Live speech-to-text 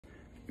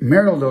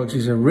Merle dogs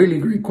is a really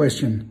great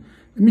question.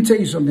 Let me tell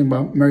you something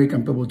about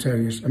American Pitbull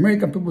Terriers.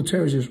 American Pitbull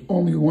Terriers is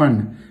only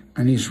one,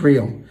 and it's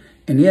real.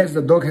 And yes,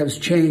 the dog has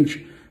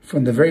changed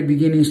from the very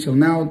beginning till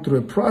now through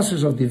a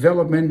process of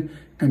development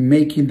and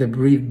making the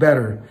breed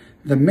better.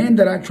 The men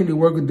that actually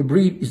work with the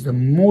breed is the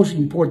most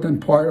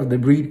important part of the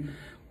breed.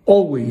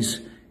 Always.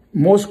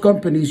 Most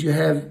companies, you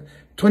have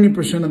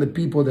 20% of the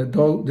people that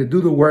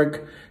do the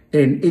work,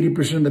 and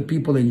 80% of the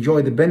people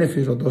enjoy the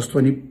benefits of those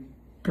 20%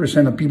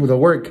 of people that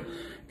work.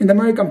 In the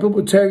American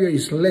Pitbull Terrier,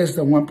 is less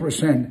than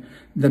 1%.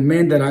 The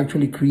men that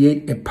actually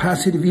create a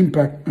positive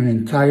impact on an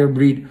entire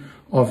breed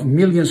of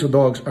millions of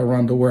dogs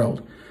around the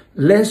world.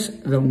 Less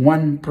than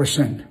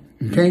 1%,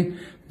 okay?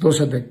 Those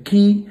are the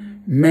key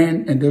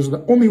men, and those are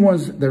the only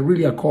ones that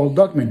really are called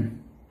dogmen.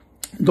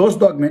 Those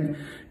dogmen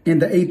in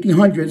the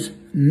 1800s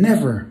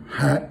never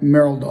had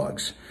Merle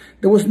dogs.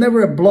 There was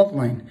never a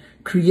bloodline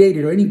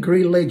created or any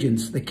great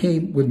legends that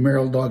came with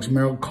Merle dogs,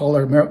 Merle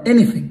collar, Merle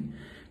anything.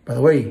 By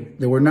the way,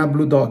 they were not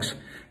blue dogs.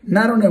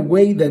 Not in a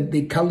way that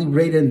they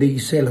calibrated and they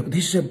say, look,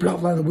 this is a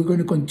bloodline that we're going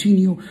to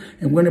continue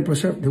and we're going to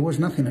preserve. There was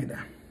nothing like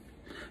that.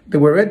 There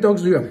were red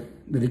dogs, yeah,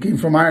 that they came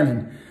from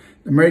Ireland.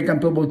 The American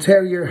Pitbull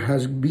Terrier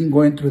has been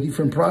going through a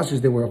different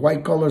process. There were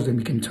white collars, they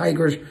became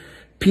tigers,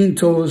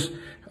 pintos,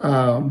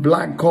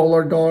 black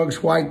collar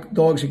dogs, white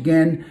dogs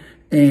again,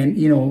 and,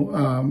 you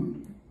know,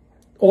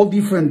 all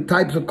different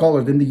types of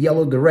colors, then the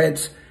yellow, the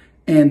reds.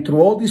 And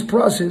through all this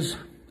process,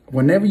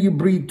 whenever you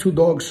breed two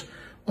dogs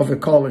of a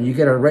color, you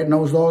get a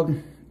red-nosed dog,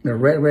 a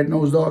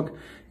red-nosed dog,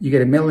 you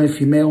get a male and a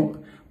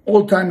female.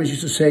 Old timers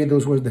used to say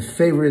those were the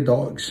favorite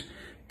dogs.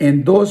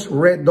 And those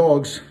red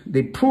dogs,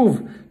 they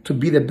prove to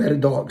be the better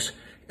dogs.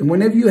 And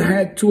whenever you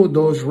had two of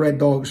those red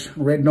dogs,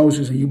 red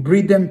noses, and you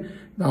breed them,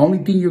 the only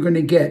thing you're going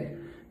to get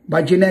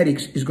by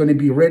genetics is going to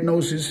be red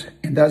noses.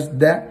 And that's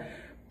that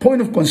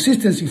point of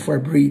consistency for a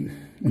breed.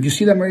 When you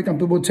see the American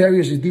Pitbull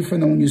Terriers, it's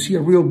different than when you see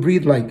a real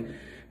breed like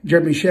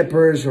German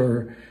Shepherds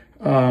or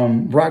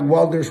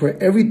Rottweilers,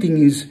 where everything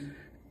is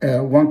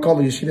one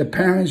color. You see the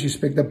parents, you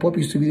expect the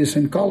puppies to be the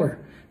same color.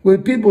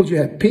 With Pitbulls, you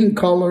have pink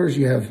colors,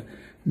 you have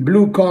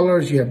blue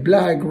colors, you have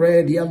black,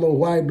 red, yellow,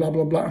 white, blah,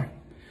 blah, blah.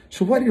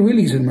 So what it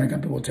really is an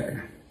American Pitbull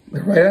Terrier?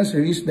 The right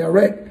answer is they're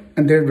red,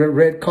 and they're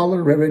red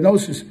color, red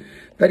noses.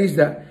 That is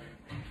the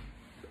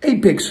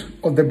apex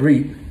of the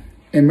breed,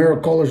 and Merle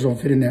colors don't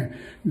fit in there.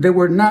 There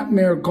were not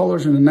Merle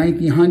colors in the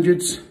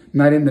 1900s,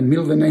 not in the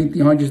middle of the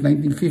 1900s,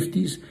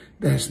 1950s.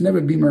 There has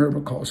never been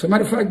Merle colors. As a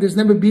matter of fact, there's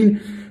never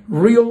been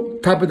real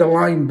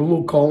top-of-the-line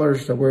blue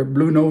collars that were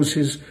blue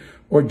noses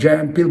or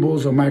giant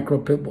Pitbulls or micro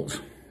Pitbulls.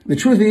 The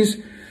truth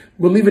is,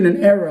 we live in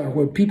an era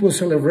where people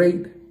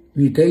celebrate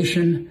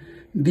mutation,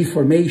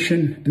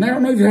 deformation, and I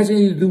don't know if it has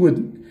anything to do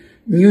with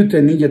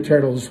mutant Ninja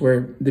Turtles,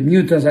 where the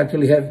mutants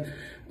actually have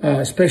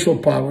special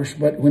powers,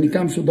 but when it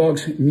comes to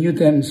dogs,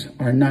 mutants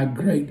are not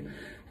great.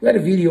 We had a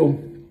video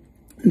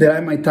that I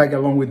might tag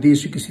along with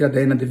this, you can see at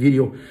the end of the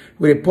video,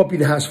 with a puppy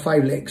that has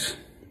 5 legs.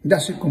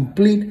 That's a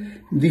complete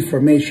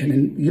deformation.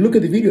 And you look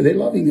at the video, they're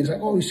loving it. It's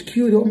like, oh, it's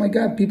cute. Oh my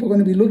God, people are going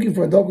to be looking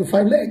for a dog with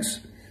 5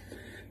 legs.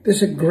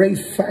 There's a great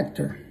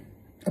factor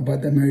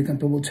about the American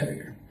Pitbull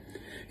Terrier.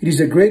 It is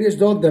the greatest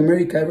dog that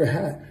America ever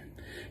had.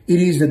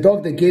 It is the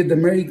dog that gave the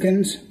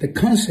Americans the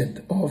concept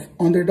of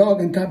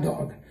underdog and top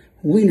dog.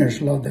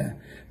 Winners love that.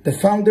 The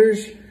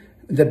founders,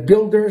 the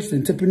builders, the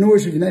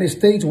entrepreneurs of the United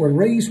States were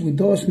raised with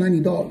those 90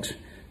 dogs.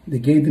 They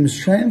gave them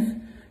strength,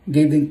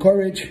 gave them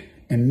courage,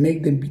 and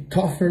made them be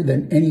tougher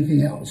than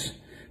anything else.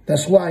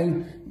 That's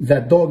why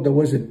that dog that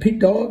was a pit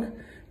dog,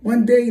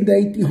 one day in the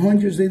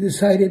 1800s, they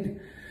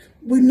decided,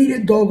 we need a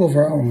dog of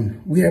our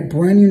own. We are a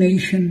brand new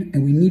nation,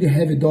 and we need to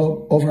have a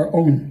dog of our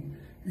own.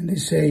 And they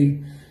say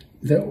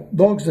the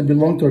dogs that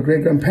belong to our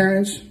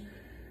great-grandparents,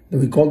 that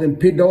we call them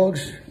pit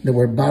dogs, that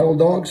were battle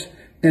dogs,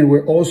 and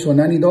were also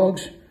nanny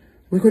dogs,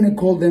 we're going to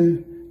call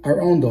them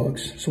our own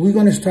dogs. So we're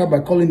going to start by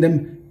calling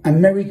them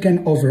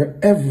American over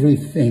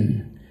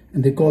everything.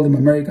 And they call them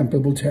American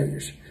Pitbull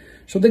Terriers.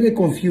 So they get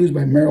confused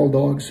by Merle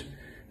dogs,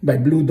 by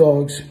blue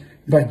dogs,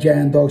 by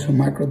giant dogs or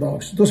micro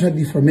dogs. Those are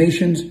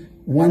deformations,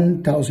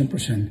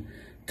 1000%.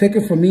 Take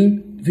it from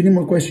me. If you need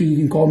more questions, you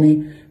can call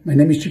me. My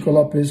name is Chico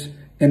Lopez,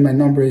 and my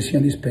number is here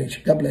on this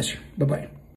page. God bless you. Bye-bye.